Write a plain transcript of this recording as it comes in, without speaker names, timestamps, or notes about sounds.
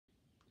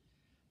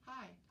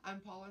I'm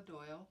Paula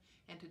Doyle,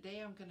 and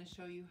today I'm going to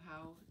show you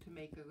how to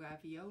make a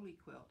ravioli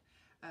quilt.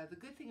 The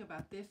good thing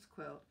about this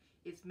quilt,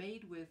 it's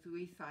made with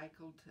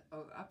recycled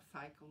or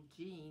upcycled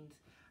jeans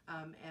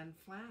and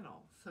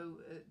flannel, so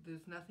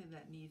there's nothing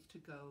that needs to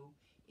go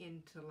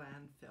into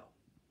landfill.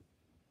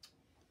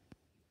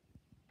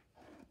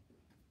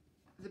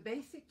 The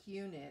basic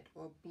unit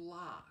or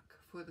block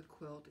for the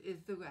quilt is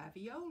the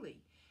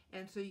ravioli,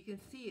 and so you can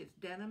see it's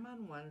denim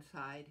on one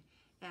side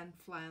and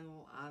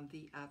flannel on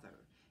the other,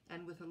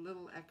 and with a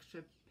little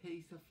extra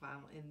piece of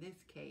flannel in this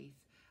case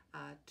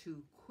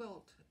to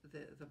quilt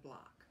the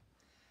block.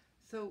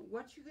 So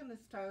what you're going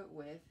to start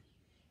with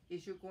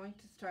is you're going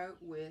to start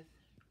with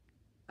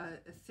a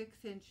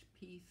 6-inch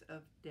piece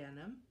of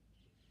denim,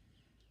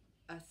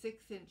 a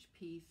 6-inch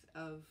piece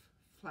of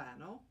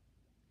flannel,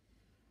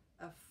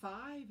 a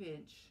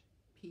 5-inch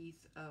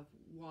piece of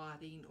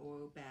wadding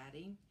or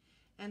batting,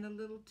 and a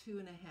little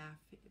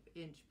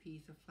 2.5-inch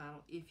piece of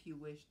flannel if you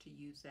wish to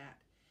use that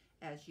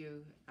as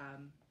your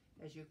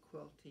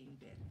quilting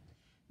bit.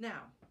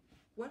 Now,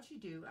 what you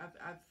do,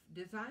 I've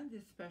designed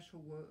this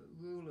special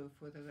ruler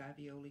for the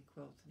ravioli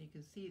quilts, and you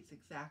can see it's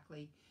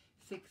exactly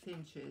 6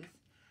 inches,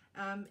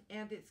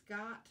 and it's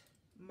got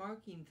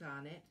markings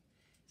on it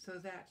so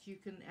that you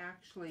can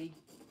actually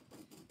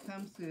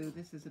come through.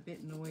 This is a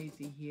bit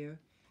noisy here,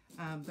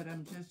 but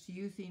I'm just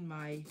using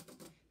my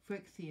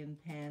Frixion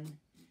pen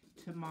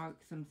to mark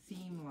some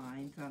seam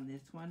lines on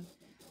this one.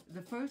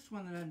 The first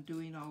one that I'm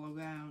doing all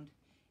around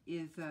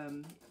is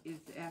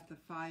at the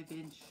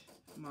 5-inch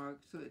mark,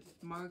 so it's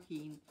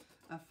marking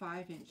a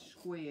 5-inch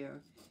square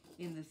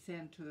in the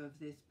center of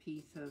this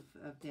piece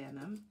of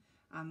denim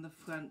on the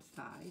front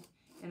side,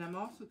 and I'm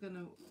also going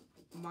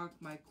to mark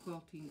my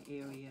quilting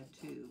area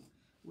too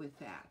with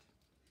that.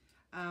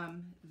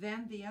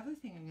 Then the other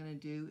thing I'm going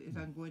to do is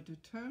I'm going to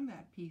turn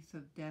that piece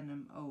of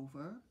denim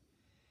over,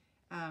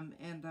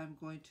 and I'm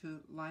going to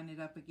line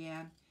it up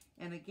again,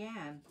 and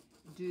again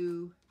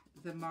do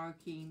the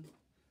marking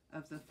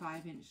of the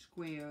 5-inch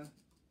square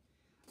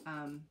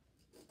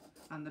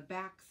on the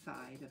back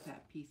side of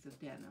that piece of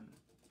denim.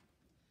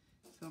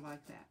 So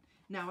like that.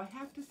 Now I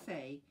have to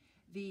say,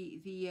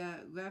 the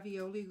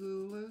ravioli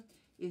ruler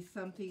is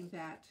something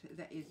that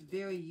is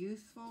very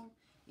useful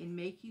in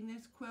making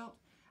this quilt.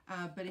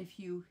 But if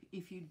you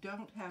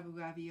don't have a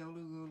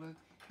ravioli ruler,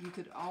 you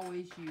could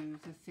always use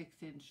a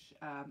 6-inch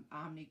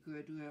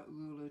omni-grid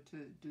ruler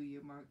to do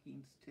your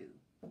markings too.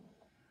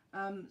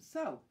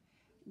 So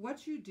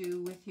what you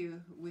do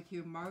with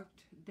your marked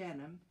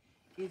denim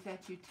is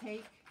that you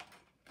take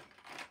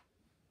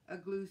a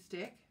glue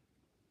stick,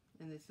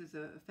 and this is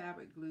a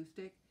fabric glue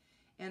stick,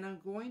 and I'm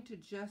going to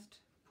just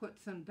put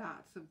some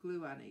dots of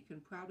glue on it. You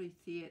can probably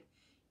see it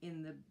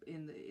in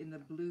the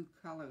blue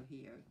color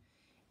here,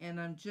 and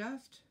I'm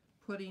just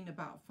putting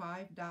about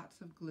 5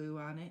 dots of glue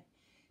on it,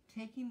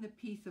 taking the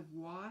piece of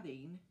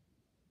wadding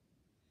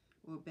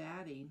or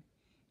batting,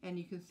 and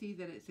you can see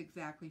that it's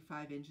exactly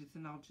 5 inches,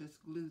 and I'll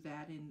just glue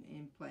that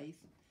in place.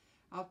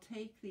 I'll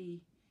take the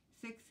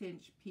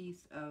 6-inch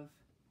piece of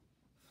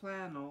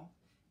flannel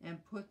and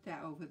put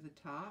that over the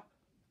top,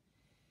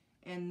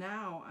 and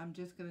now I'm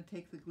just going to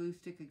take the glue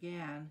stick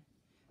again,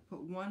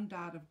 put 1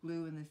 dot of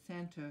glue in the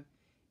center,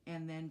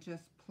 and then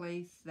just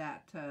place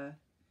that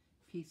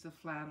piece of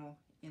flannel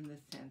in the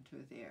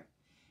center there.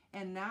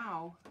 And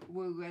now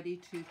we're ready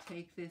to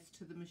take this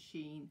to the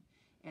machine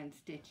and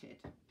stitch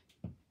it.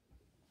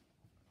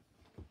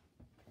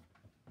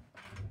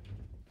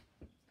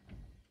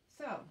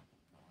 So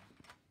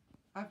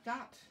I've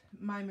got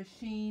my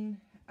machine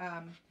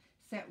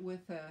set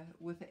with a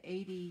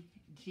 80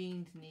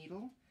 jeans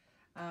needle,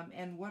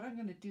 and what I'm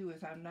going to do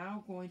is I'm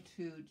now going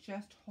to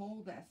just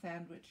hold that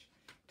sandwich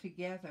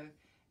together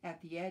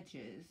at the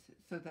edges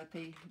so that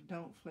they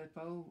don't flip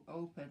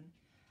open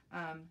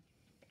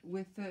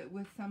with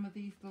some of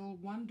these little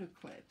wonder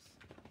clips.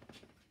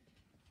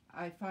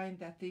 I find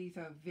that these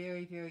are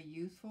very, very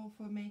useful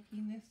for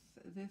making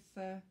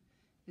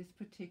this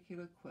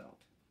particular quilt.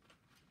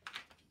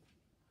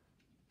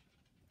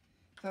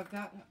 So I've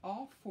got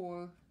all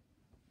 4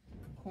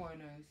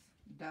 corners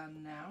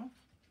done now.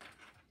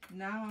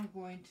 Now I'm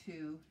going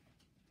to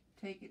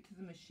take it to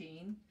the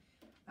machine,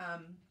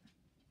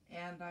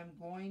 and I'm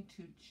going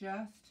to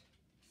just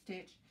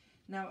stitch.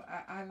 Now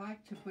I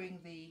like to bring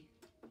the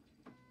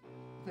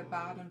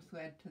bottom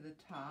thread to the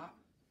top,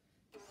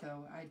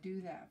 so I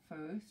do that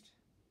first,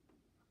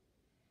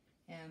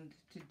 and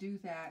to do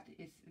that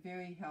it's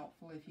very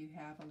helpful if you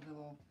have a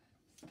little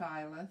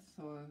stylus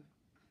or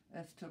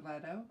a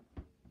stiletto.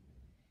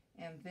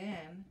 And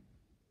then,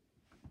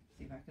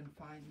 see if I can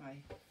find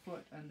my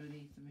foot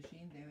underneath the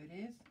machine, there it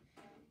is,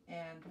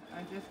 and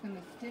I'm just going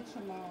to stitch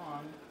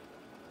along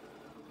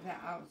the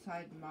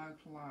outside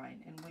marked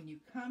line, and when you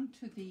come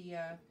to the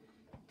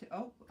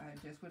oh, I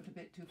just went a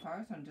bit too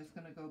far, so I'm just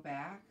going to go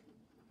back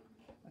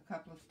a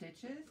couple of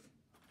stitches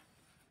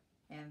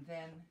and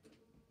then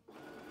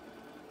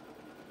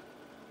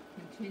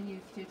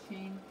continue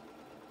stitching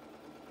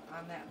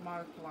on that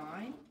marked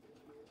line.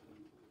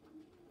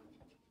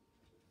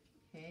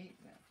 Okay,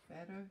 that's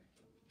better.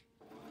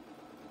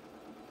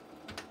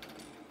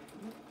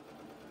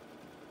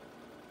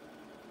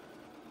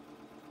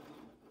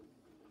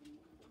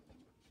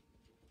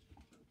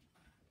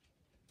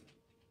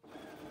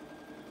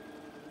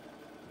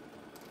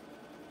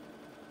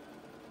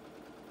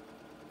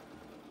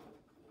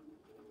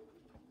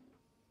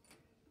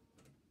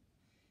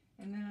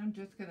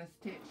 I'm just going to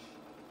stitch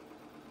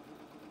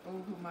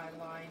over my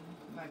line,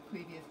 my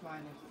previous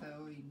line of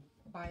sewing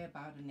by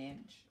about 1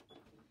 inch.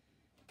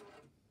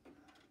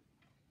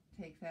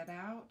 Take that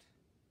out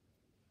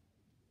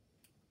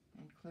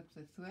and clip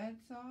the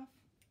threads off.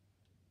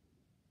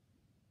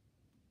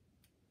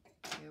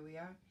 There we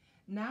are.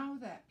 Now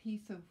that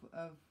piece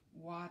of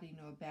wadding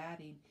or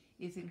batting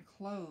is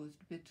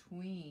enclosed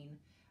between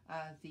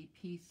the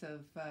piece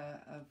of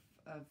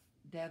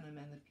denim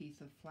and the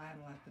piece of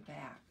flannel at the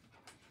back.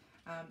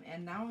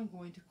 And now I'm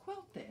going to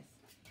quilt this.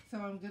 So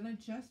I'm going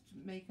to just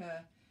make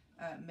a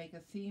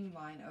seam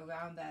line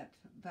around that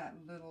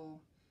little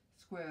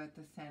square at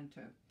the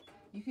center.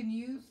 You can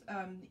use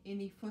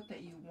any foot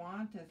that you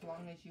want as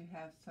long as you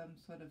have some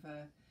sort of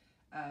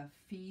a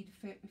feed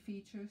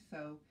feature.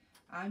 So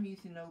I'm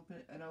using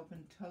an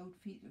open-toed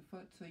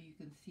foot so you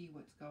can see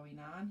what's going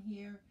on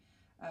here,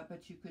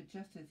 but you could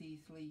just as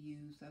easily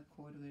use a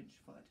 1/4 inch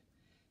foot.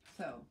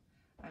 So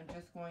I'm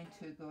just going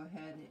to go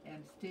ahead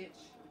and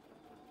stitch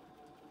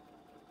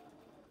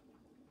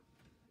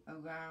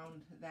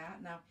around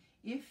that. Now,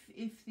 if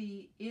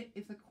the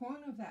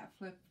corner of that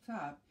flips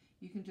up,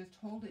 you can just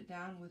hold it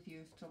down with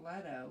your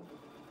stiletto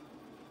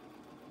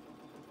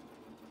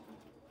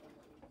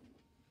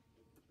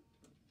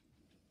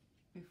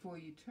before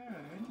you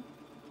turn.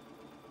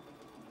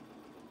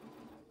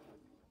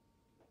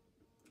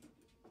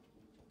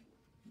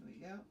 There we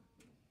go.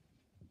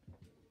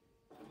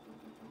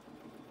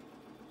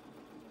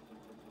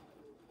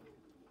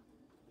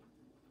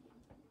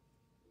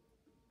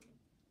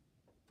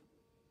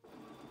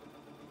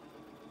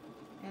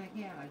 And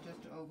again, I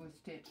just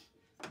overstitch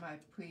my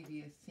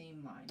previous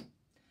seam line.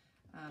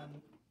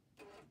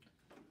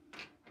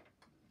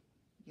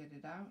 Get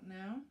it out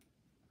now.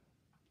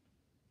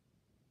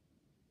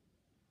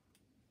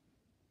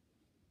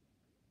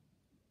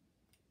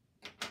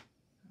 All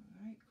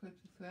right, clip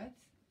the threads.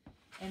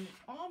 And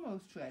it's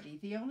almost ready.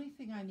 The only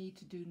thing I need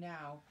to do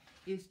now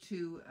is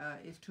to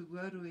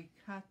rotary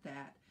cut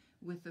that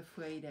with the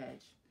frayed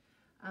edge.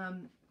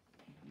 Here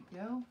we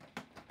go.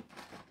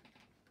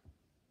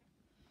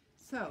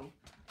 So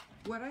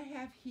what I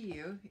have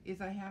here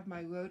is I have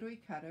my rotary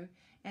cutter,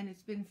 and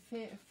it's been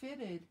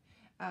fitted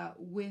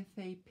with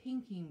a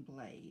pinking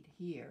blade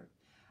here.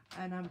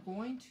 And I'm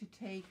going to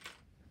take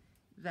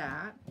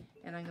that,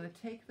 and I'm going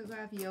to take the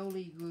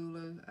ravioli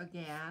ruler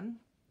again.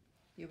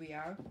 Here we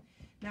are.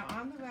 Now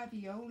on the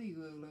ravioli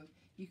ruler,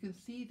 you can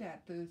see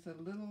that there's a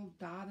little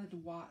dotted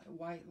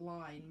white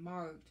line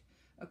marked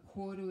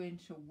 1/4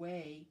 inch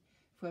away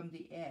from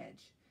the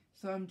edge.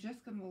 So I'm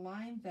just going to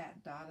line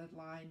that dotted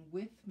line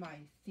with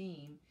my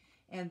seam,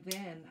 and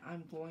then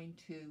I'm going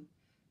to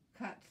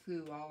cut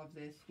through all of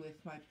this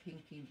with my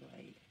pinking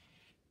blade.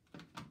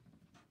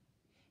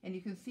 And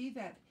you can see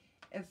that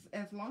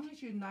as long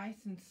as you're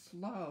nice and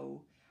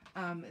slow,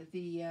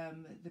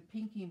 the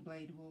pinking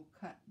blade will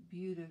cut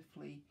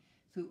beautifully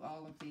through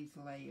all of these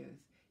layers.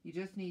 You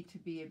just need to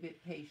be a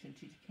bit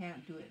patient. You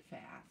can't do it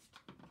fast.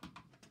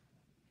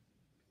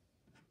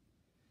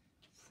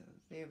 So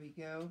there we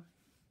go.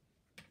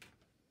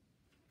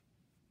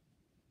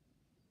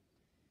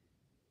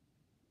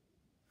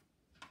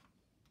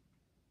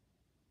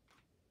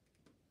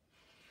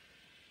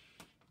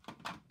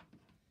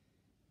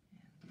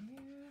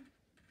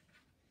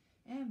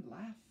 And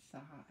last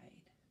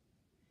side.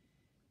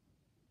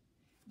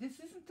 This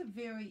isn't a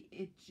very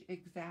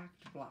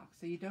exact block,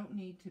 so you don't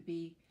need to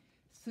be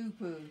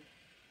super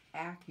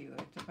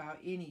accurate about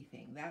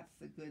anything. That's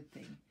the good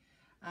thing.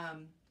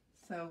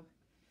 So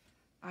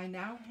I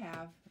now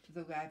have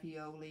the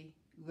ravioli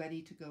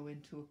ready to go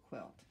into a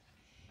quilt.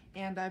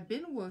 And I've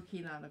been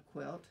working on a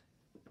quilt.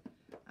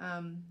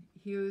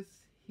 Here's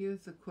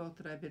the quilt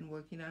that I've been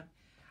working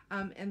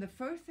on. And the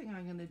first thing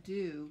I'm going to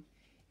do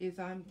is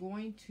I'm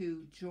going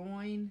to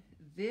join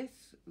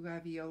this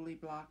ravioli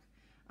block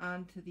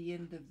onto the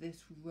end of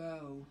this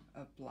row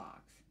of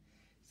blocks.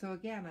 So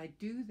again, I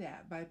do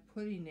that by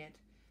putting it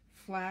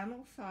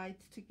flannel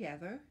sides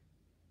together.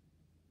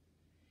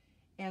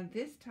 And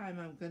this time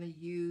I'm going to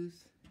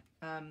use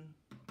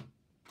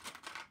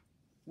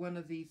one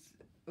of these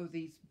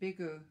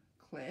bigger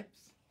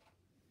clips.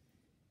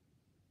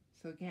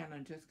 So again,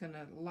 I'm just going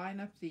to line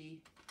up the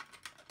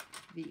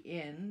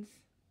ends.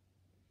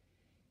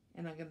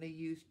 And I'm going to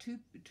use two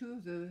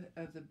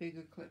of the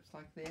bigger clips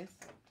like this.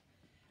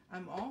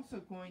 I'm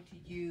also going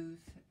to use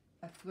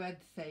a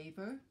thread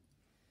saver.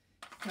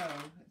 So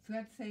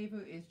thread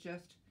saver is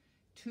just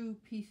 2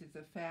 pieces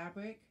of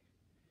fabric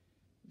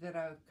that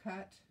are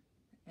cut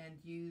and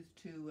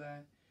used to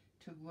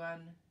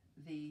run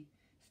the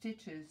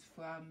stitches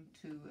from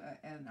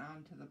and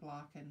onto the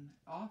block and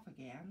off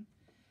again.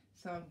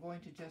 So I'm going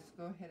to just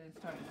go ahead and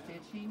start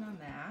stitching on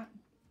that.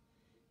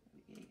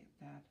 Let me get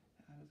that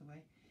out of the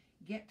way.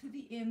 Get to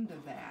the end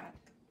of that,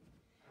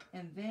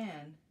 and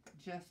then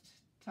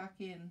just tuck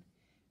in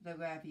the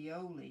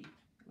ravioli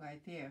right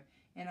there.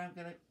 And I'm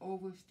going to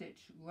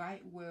overstitch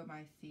right where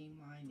my seam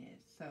line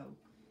is. So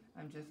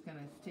I'm just going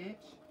to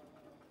stitch.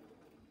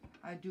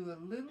 I do a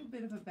little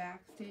bit of a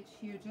back stitch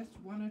here, just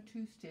 1 or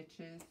 2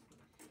 stitches,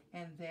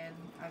 and then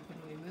I can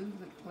remove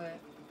the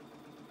clip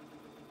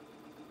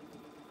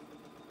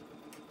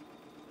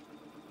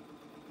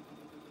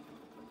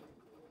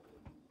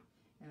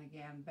and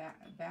again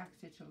back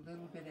stitch a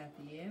little bit at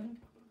the end,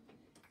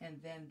 and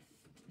then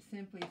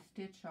simply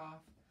stitch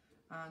off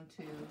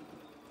onto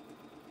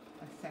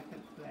a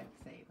second thread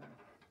saver.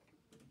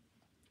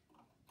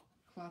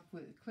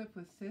 Clip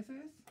with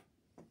scissors,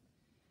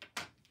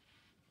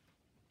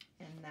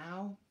 and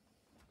now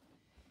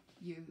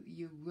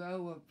your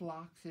row of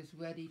blocks is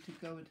ready to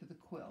go into the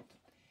quilt.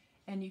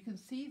 And you can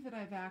see that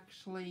I've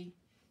actually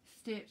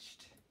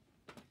stitched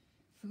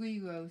 3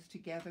 rows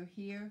together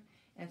here,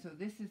 and so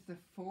this is the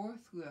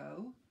 4th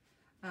row,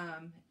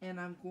 and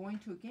I'm going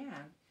to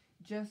again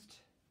just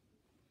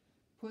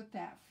put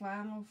that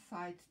flannel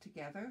sides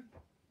together.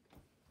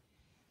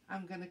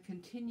 I'm going to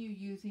continue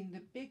using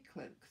the big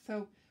clip.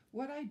 So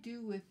what I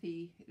do with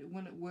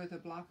where the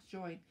blocks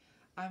join,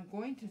 I'm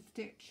going to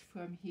stitch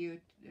from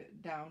here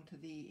down to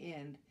the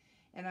end,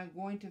 and I'm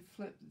going to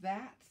flip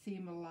that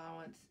seam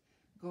allowance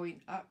going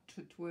up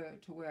to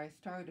where I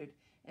started,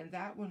 and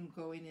that one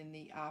going in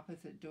the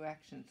opposite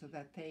direction, so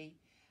that they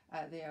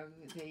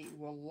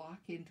will lock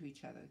into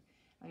each other.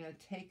 I'm going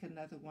to take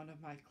another one of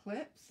my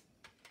clips,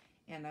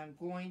 and I'm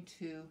going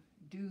to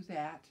do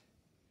that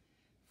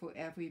for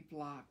every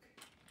block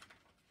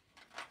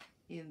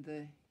in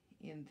the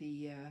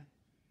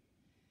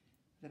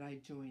that I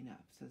join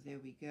up. So there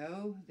we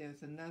go.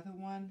 There's another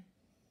one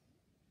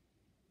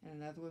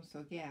and another one. So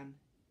again,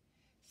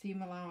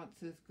 seam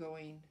allowances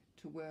going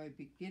to where I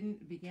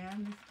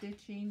began the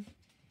stitching,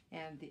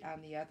 and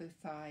on the other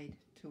side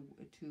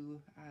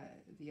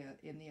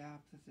in the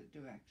opposite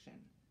direction.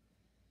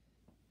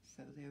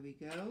 So there we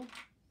go.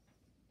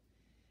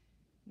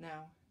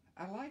 Now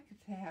I like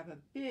to have a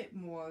bit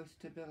more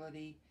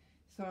stability,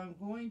 so I'm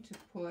going to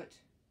put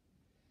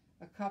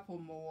a couple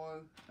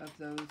more of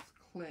those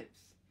clips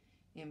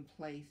in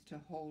place to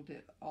hold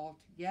it all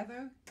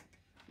together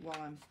while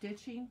I'm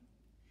stitching.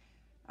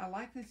 I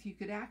like this. You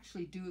could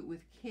actually do it with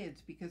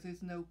kids because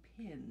there's no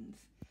pins.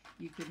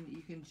 You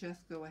can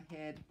just go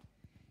ahead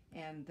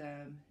and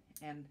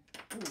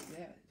oh,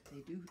 there,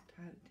 they do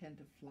tend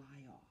to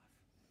fly off.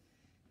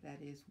 That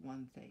is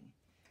one thing.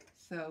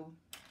 So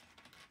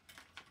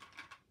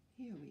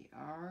here we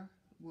are.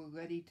 We're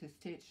ready to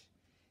stitch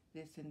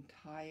this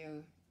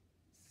entire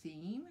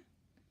seam.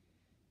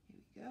 Here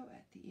we go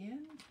at the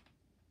end.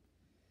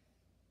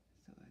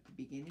 So at the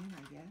beginning,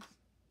 I guess.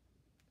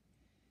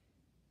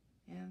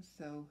 And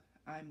so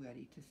I'm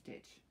ready to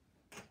stitch.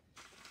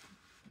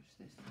 Push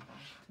this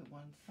off to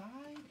one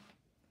side.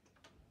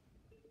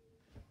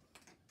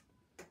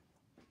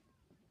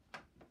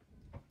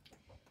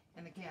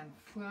 And again,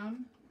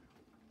 from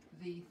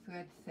the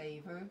thread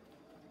saver,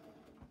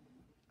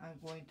 I'm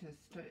going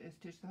to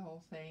stitch the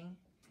whole thing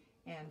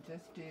and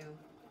just do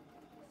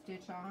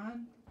stitch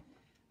on,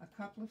 a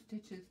couple of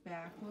stitches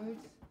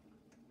backwards,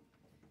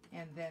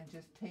 and then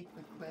just take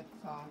the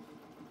clips off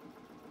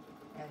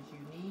as you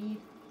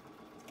need.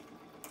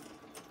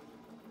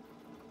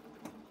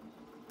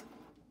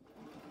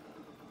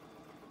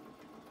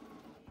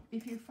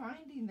 If you're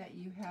finding that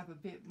you have a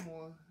bit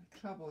more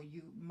trouble,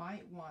 you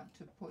might want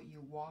to put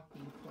your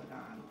walking foot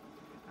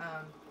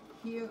on.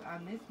 Here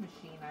on this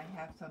machine, I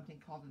have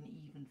something called an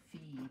even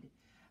feed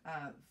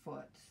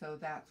foot, so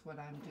that's what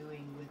I'm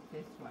doing with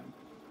this one.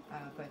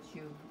 But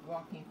your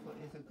walking foot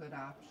is a good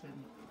option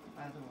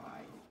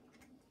otherwise.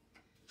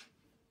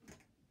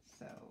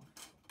 So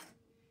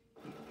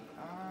here we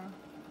are,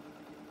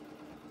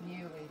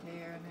 nearly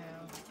there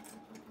now.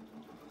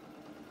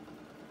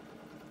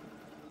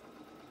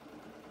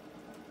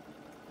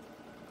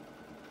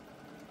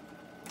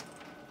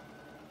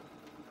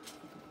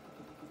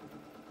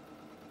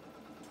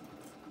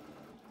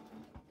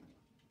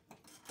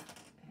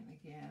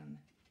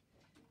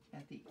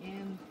 At the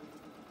end,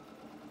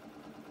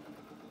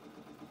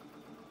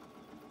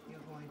 you're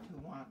going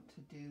to want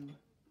to do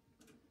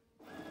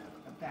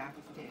a back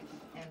stitch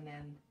and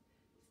then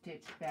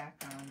stitch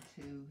back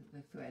onto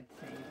the thread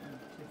saver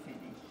to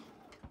finish.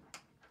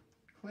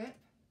 Clip,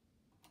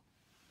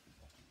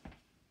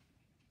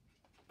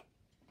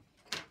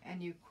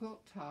 and your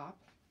quilt top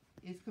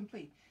is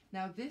complete.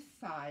 Now this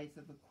size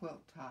of a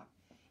quilt top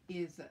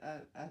is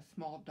a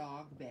small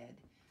dog bed.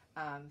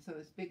 So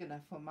it's big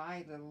enough for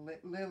my little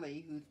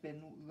Lily, who's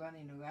been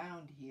running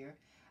around here.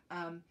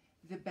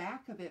 The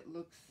back of it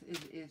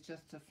is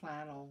just a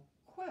flannel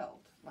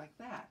quilt like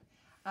that.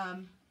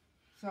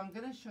 So I'm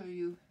going to show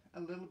you a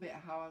little bit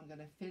how I'm going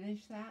to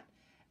finish that.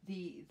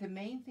 The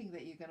main thing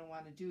that you're going to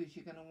want to do is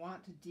you're going to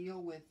want to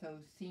deal with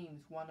those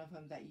seams, one of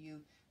them that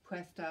you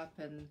pressed up,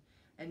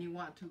 and you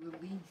want to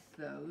release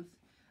those.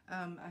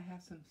 I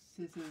have some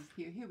scissors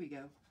here. Here we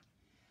go.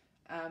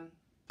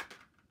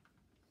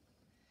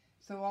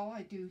 So all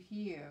I do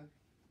here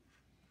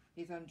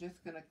is I'm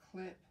just going to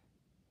clip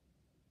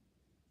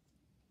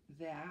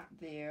that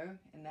there,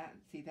 and that,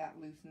 see, that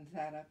loosens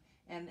that up,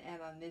 and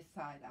on this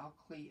side I'll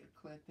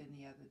clip in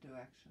the other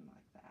direction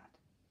like that.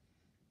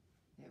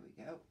 There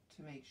we go,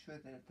 to make sure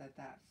that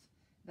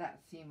that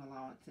seam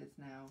allowance is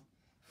now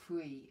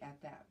free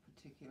at that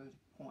particular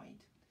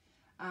point.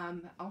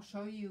 I'll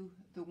show you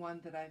the one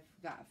that I've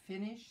got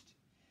finished.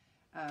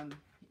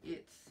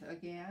 It's,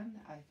 again,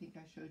 I think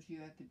I showed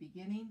you at the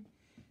beginning,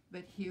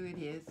 but here it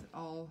is,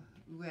 all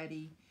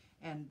ready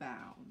and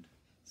bound.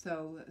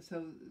 So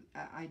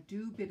I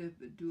do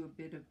a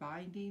bit of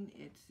binding.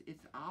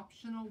 It's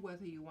optional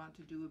whether you want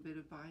to do a bit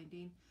of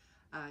binding.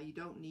 You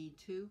don't need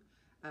to,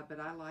 but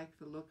I like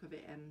the look of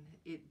it, and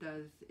it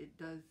does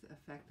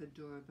affect the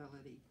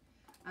durability.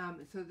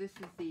 So this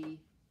is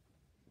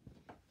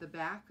the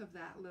back of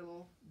that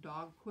little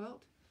dog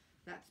quilt.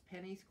 That's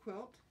Penny's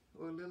quilt,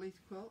 or Lily's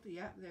quilt.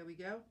 Yeah, there we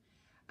go.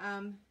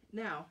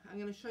 Now, I'm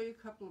going to show you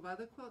a couple of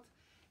other quilts.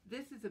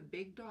 This is a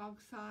big dog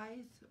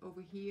size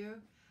over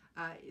here.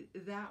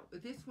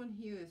 This one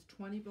here is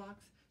 20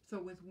 blocks. So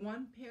with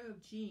one pair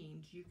of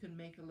jeans, you can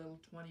make a little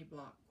 20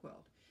 block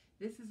quilt.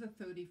 This is a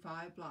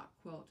 35 block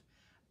quilt,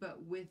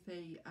 but with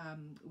an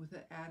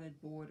added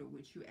border,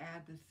 which you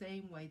add the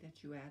same way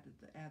that you add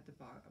the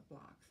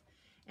blocks.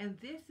 And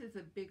this is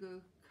a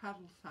bigger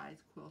cuddle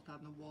size quilt on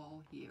the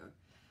wall here.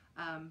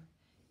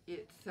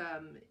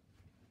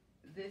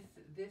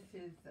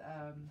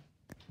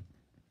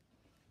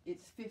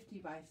 It's 50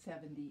 by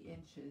 70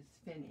 inches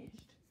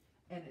finished,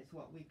 and it's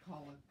what we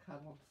call a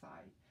cuddle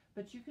size.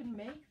 But you can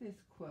make this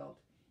quilt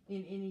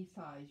in any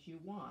size you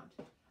want.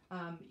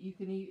 You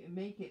can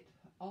make it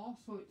all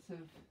sorts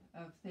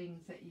of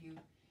things that you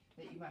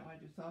might want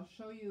to do. So I'll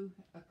show you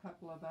a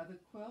couple of other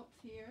quilts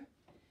here.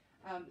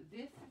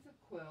 This is a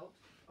quilt.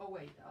 Oh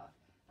wait,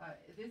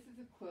 this is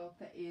a quilt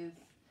that is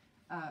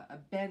a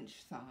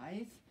bench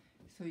size.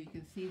 So you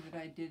can see that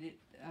I did it.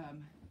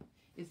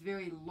 It's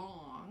very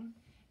long,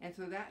 and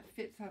so that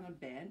fits on a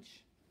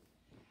bench.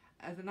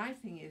 The nice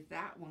thing is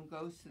that one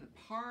goes to the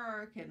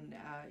park, and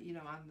you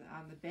know,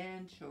 on the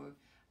bench, or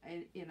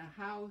in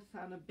a house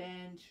on a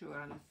bench, or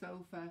on a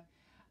sofa.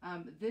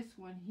 This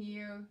one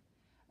here,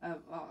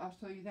 I'll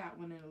show you that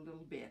one in a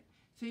little bit.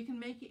 So you can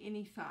make it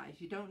any size.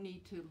 You don't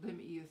need to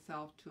limit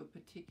yourself to a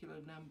particular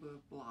number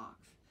of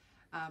blocks.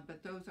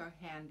 But those are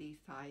handy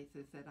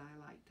sizes that I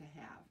like to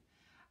have.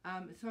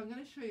 So I'm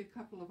going to show you a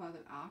couple of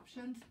other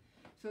options.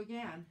 So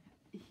again,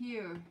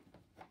 here,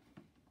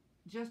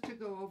 just to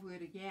go over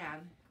it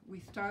again, we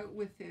start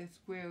with a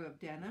square of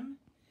denim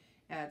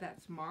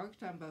that's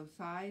marked on both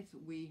sides.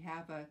 We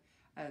have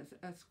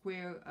a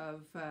square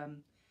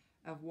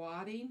of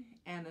wadding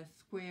and a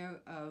square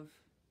of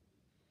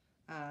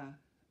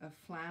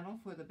flannel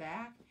for the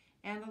back,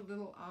 and a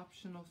little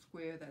optional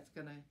square that's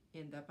going to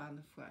end up on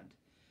the front.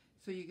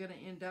 So you're going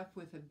to end up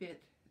with a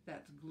bit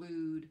that's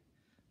glued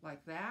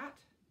like that,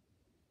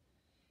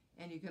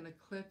 and you're going to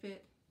clip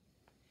it,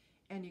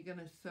 and you're going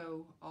to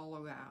sew all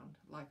around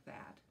like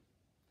that.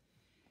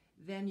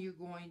 Then you're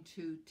going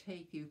to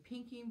take your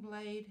pinking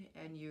blade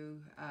and your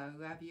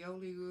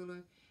ravioli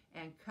ruler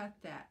and cut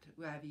that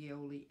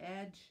ravioli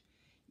edge.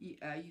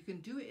 You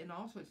can do it in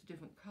all sorts of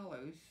different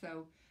colors.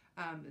 So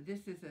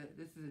this is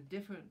a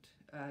different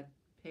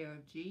pair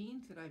of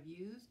jeans that I've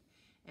used.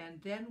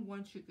 And then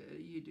once you're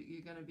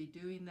going to be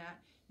doing that,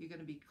 you're going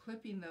to be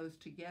clipping those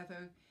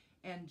together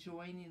and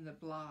joining the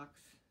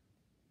blocks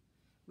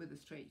with a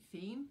straight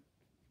seam.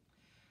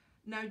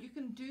 Now you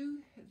can do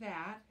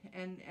that,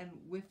 and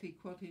with the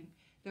quilting,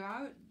 there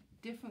are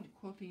different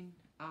quilting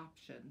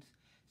options.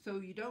 So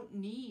you don't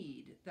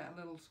need that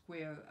little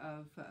square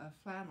of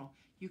flannel.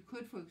 You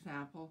could, for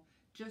example,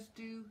 just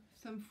do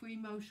some free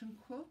motion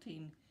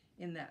quilting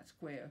in that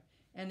square,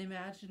 and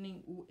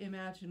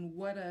imagine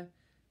what a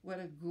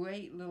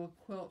great little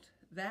quilt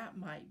that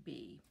might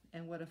be,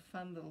 and what a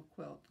fun little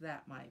quilt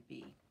that might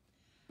be.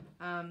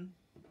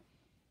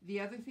 The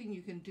other thing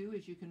you can do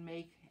is you can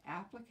make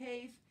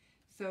appliques.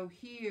 So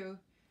here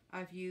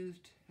I've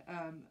used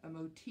a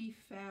motif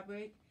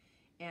fabric,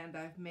 and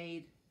I've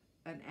made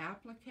an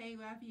applique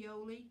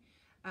ravioli.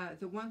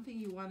 The one thing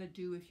you want to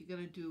do if you're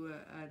going to do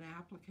an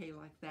applique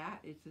like that,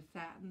 it's a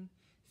satin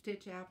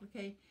stitch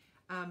applique.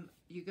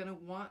 You're going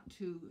to want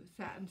to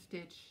satin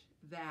stitch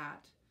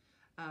that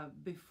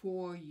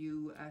before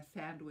you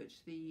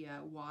sandwich the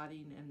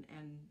wadding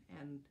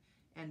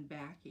and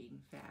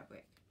backing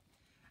fabric.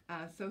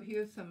 So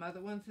here's some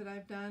other ones that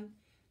I've done,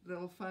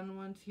 little fun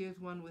ones. Here's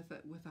one with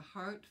a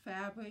heart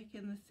fabric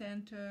in the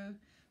center,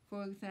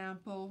 for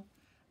example.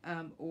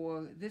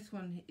 Or this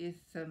one is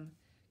some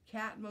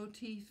cat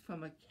motifs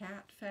from a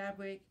cat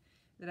fabric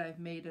that I've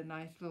made a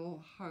nice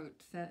little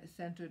heart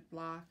centered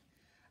block.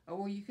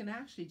 Or you can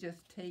actually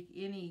just take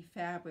any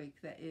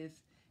fabric that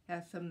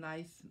has some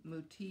nice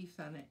motifs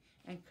on it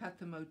and cut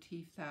the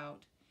motifs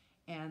out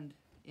and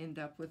end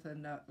up with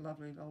a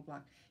lovely little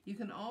block. You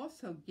can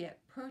also get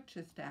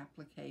purchased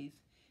appliques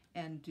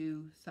and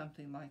do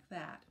something like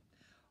that.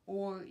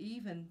 Or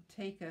even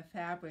take a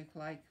fabric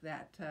like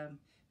that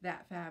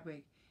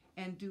fabric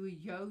and do a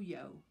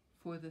yo-yo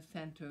for the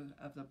center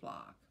of the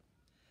block.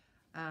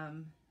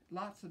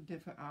 Lots of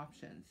different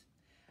options.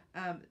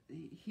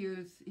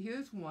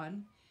 Here's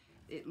one.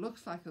 It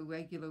looks like a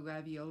regular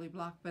ravioli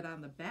block, but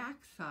on the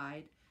back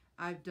side,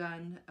 I've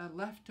done a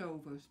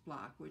leftovers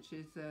block, which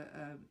is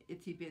a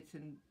itsy bits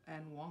and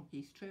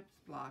wonky strips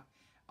block,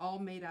 all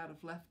made out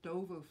of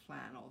leftover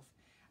flannels.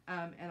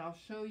 And I'll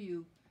show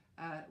you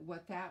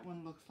what that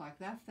one looks like.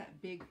 That's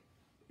that big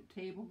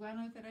table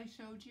runner that I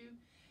showed you,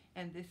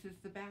 and this is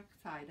the back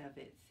side of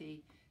it.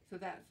 See, so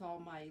that's all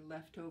my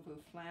leftover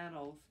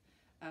flannels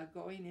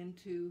going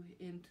into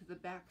the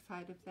back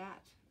side of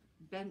that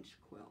bench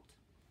quilt.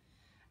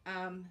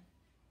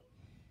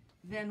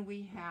 Then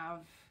we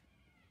have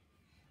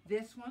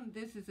this one.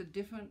 This is a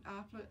different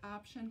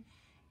option.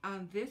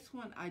 On this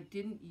one, I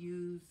didn't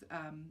use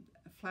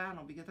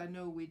flannel because I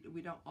know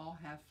we don't all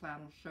have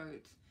flannel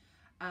shirts.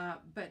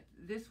 But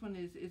this one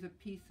is a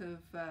piece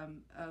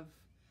of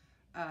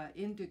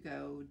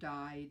indigo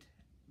dyed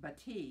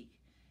batik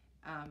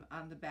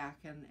on the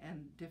back,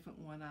 and different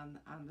one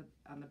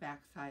on the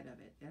back side of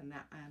it, and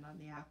on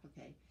the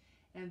applique.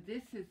 And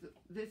this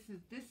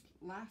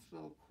last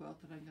little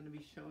quilt that I'm going to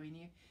be showing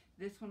you.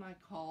 This one I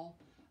call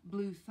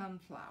Blue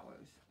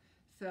Sunflowers.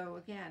 So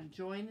again,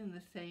 join in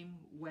the same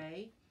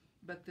way,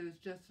 but there's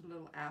just a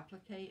little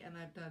applique, and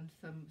I've done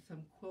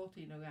some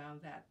quilting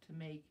around that to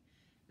make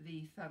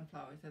the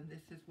sunflowers. And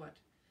this is what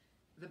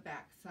the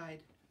back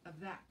side of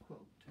that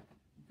quilt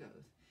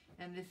goes.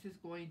 And this is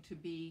going to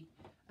be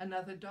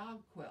another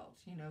dog quilt,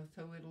 you know,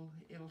 so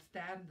it'll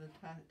stand the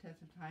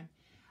test of time.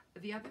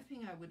 The other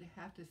thing I would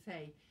have to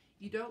say,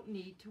 you don't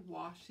need to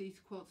wash these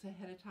quilts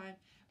ahead of time,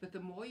 but the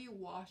more you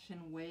wash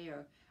and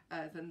wear,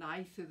 the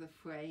nicer the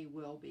fray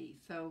will be.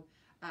 So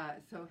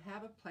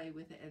have a play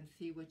with it and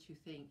see what you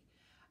think.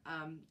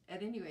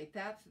 At any rate,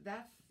 that's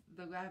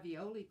the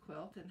ravioli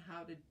quilt and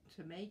how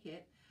to make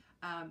it.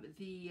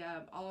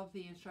 All of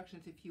the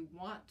instructions, if you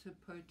want to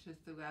purchase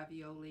the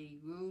ravioli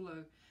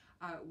ruler,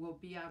 will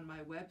be on my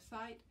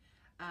website.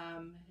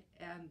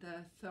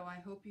 So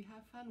I hope you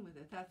have fun with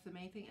it. That's the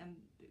main thing. And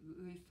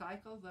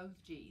recycle those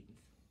jeans.